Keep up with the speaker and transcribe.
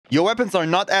Your weapons are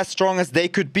not as strong as they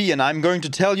could be, and I'm going to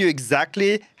tell you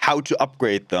exactly how to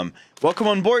upgrade them. Welcome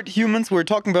on board, humans. We're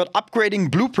talking about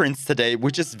upgrading blueprints today,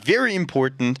 which is very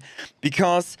important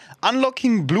because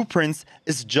unlocking blueprints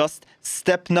is just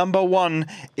step number one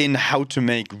in how to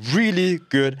make really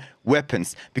good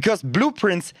weapons. Because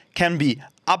blueprints can be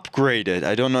upgraded.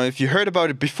 I don't know if you heard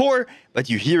about it before, but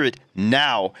you hear it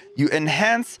now. You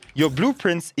enhance your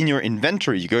blueprints in your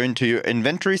inventory. You go into your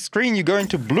inventory screen, you go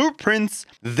into blueprints.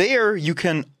 There you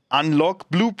can unlock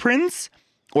blueprints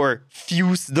or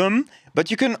fuse them, but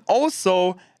you can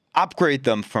also upgrade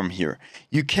them from here.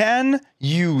 You can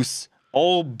use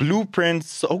all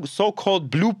blueprints,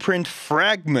 so-called blueprint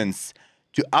fragments,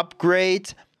 to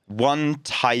upgrade one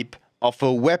type of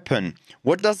a weapon.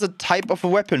 What does a type of a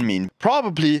weapon mean?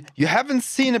 Probably you haven't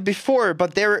seen it before,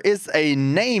 but there is a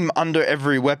name under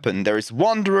every weapon. There is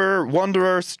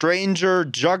Wanderer, Stranger,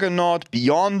 Juggernaut,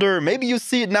 Beyonder. Maybe you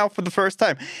see it now for the first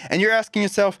time and you're asking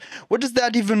yourself, what does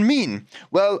that even mean?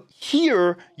 Well,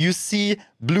 here you see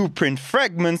blueprint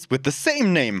fragments with the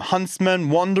same name: Huntsman,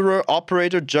 Wanderer,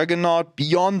 Operator, Juggernaut,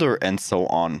 Beyonder, and so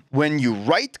on. When you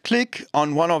right click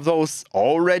on one of those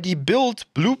already built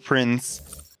blueprints,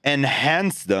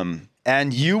 enhance them,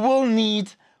 and you will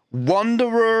need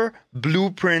Wanderer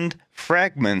blueprint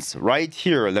fragments right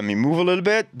here. Let me move a little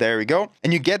bit. There we go.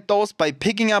 And you get those by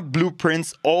picking up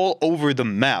blueprints all over the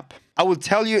map. I will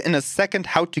tell you in a second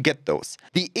how to get those.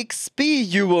 The XP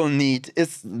you will need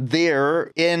is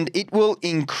there, and it will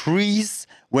increase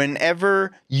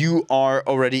whenever you are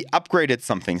already upgraded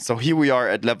something. So here we are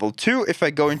at level 2. If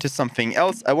I go into something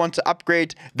else, I want to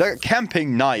upgrade the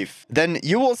camping knife. Then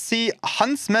you will see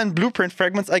Huntsman blueprint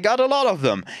fragments. I got a lot of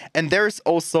them. And there's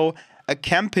also a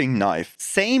camping knife.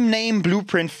 Same name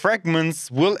blueprint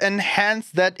fragments will enhance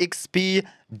that XP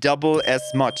double as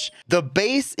much. The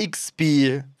base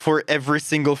XP for every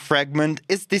single fragment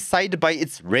is decided by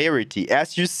its rarity.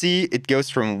 As you see, it goes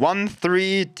from 1,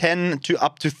 3, 10 to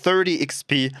up to 30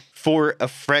 XP for a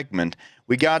fragment.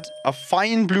 We got a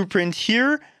fine blueprint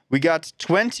here. We got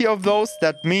 20 of those.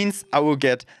 That means I will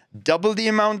get double the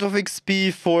amount of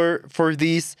XP for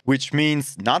these, which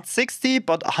means not 60,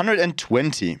 but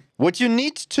 120. What you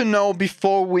need to know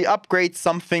before we upgrade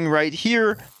something right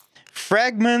here: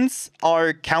 fragments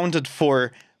are counted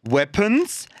for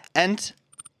weapons and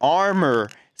armor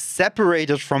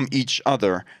separated from each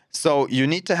other. So you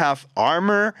need to have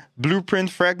armor blueprint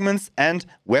fragments and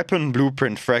weapon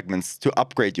blueprint fragments to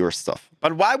upgrade your stuff.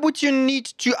 But why would you need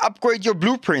to upgrade your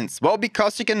blueprints? Well,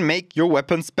 because you can make your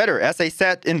weapons better. As I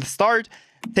said in the start,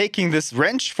 taking this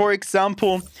wrench, for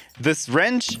example, this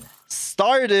wrench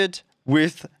started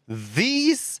with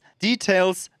these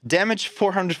details, damage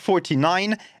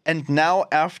 449, and now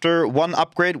after one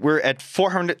upgrade we're at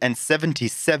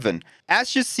 477.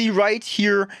 As you see right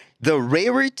here, the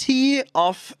rarity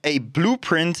of a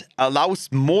blueprint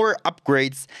allows more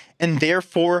upgrades and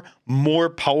therefore more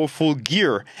powerful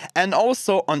gear. And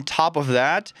also on top of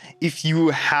that, if you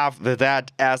have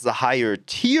that as a higher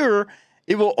tier,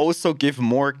 it will also give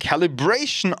more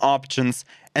calibration options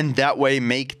and that way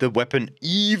make the weapon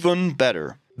even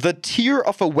better. The tier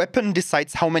of a weapon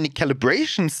decides how many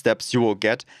calibration steps you will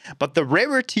get, but the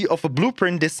rarity of a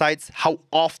blueprint decides how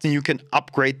often you can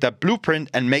upgrade that blueprint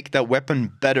and make that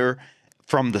weapon better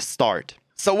from the start.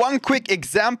 So one quick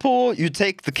example, you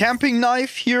take the camping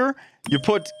knife here, you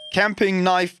put camping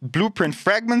knife blueprint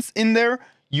fragments in there,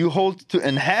 you hold to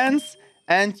enhance,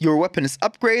 and your weapon is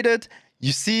upgraded.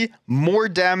 You see more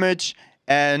damage,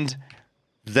 and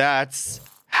that's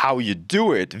how you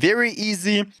do it. Very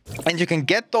easy. And you can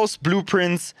get those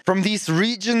blueprints from these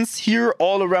regions here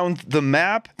all around the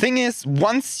map. Thing is,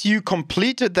 once you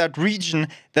completed that region,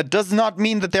 that does not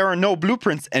mean that there are no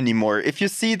blueprints anymore. If you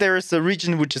see there is a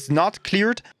region which is not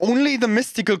cleared, only the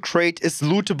mystical crate is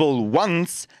lootable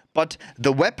once, but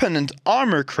the weapon and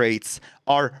armor crates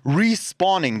are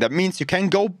respawning. That means you can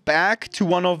go back to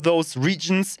one of those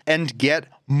regions and get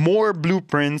more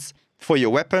blueprints for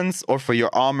your weapons or for your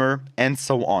armor and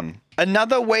so on.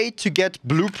 Another way to get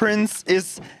blueprints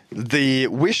is the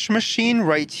wish machine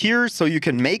right here. So you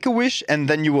can make a wish and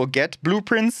then you will get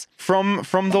blueprints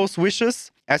from those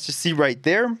wishes. As you see right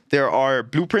there, there are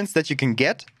blueprints that you can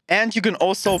get. And you can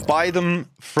also buy them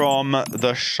from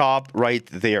the shop right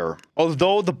there.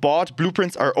 Although the bought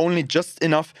blueprints are only just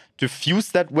enough to fuse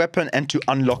that weapon and to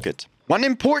unlock it. One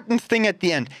important thing at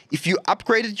the end: if you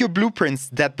upgraded your blueprints,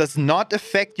 that does not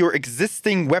affect your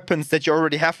existing weapons that you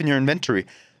already have in your inventory.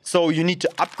 So you need to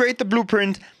upgrade the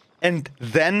blueprint and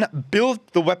then build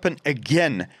the weapon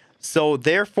again. So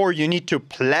therefore, you need to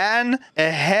plan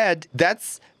ahead.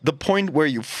 That's the point where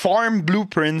you farm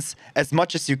blueprints as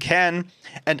much as you can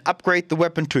and upgrade the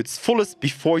weapon to its fullest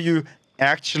before you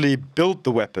actually build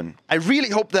the weapon. I really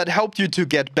hope that helped you to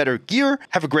get better gear.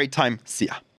 Have a great time. See ya.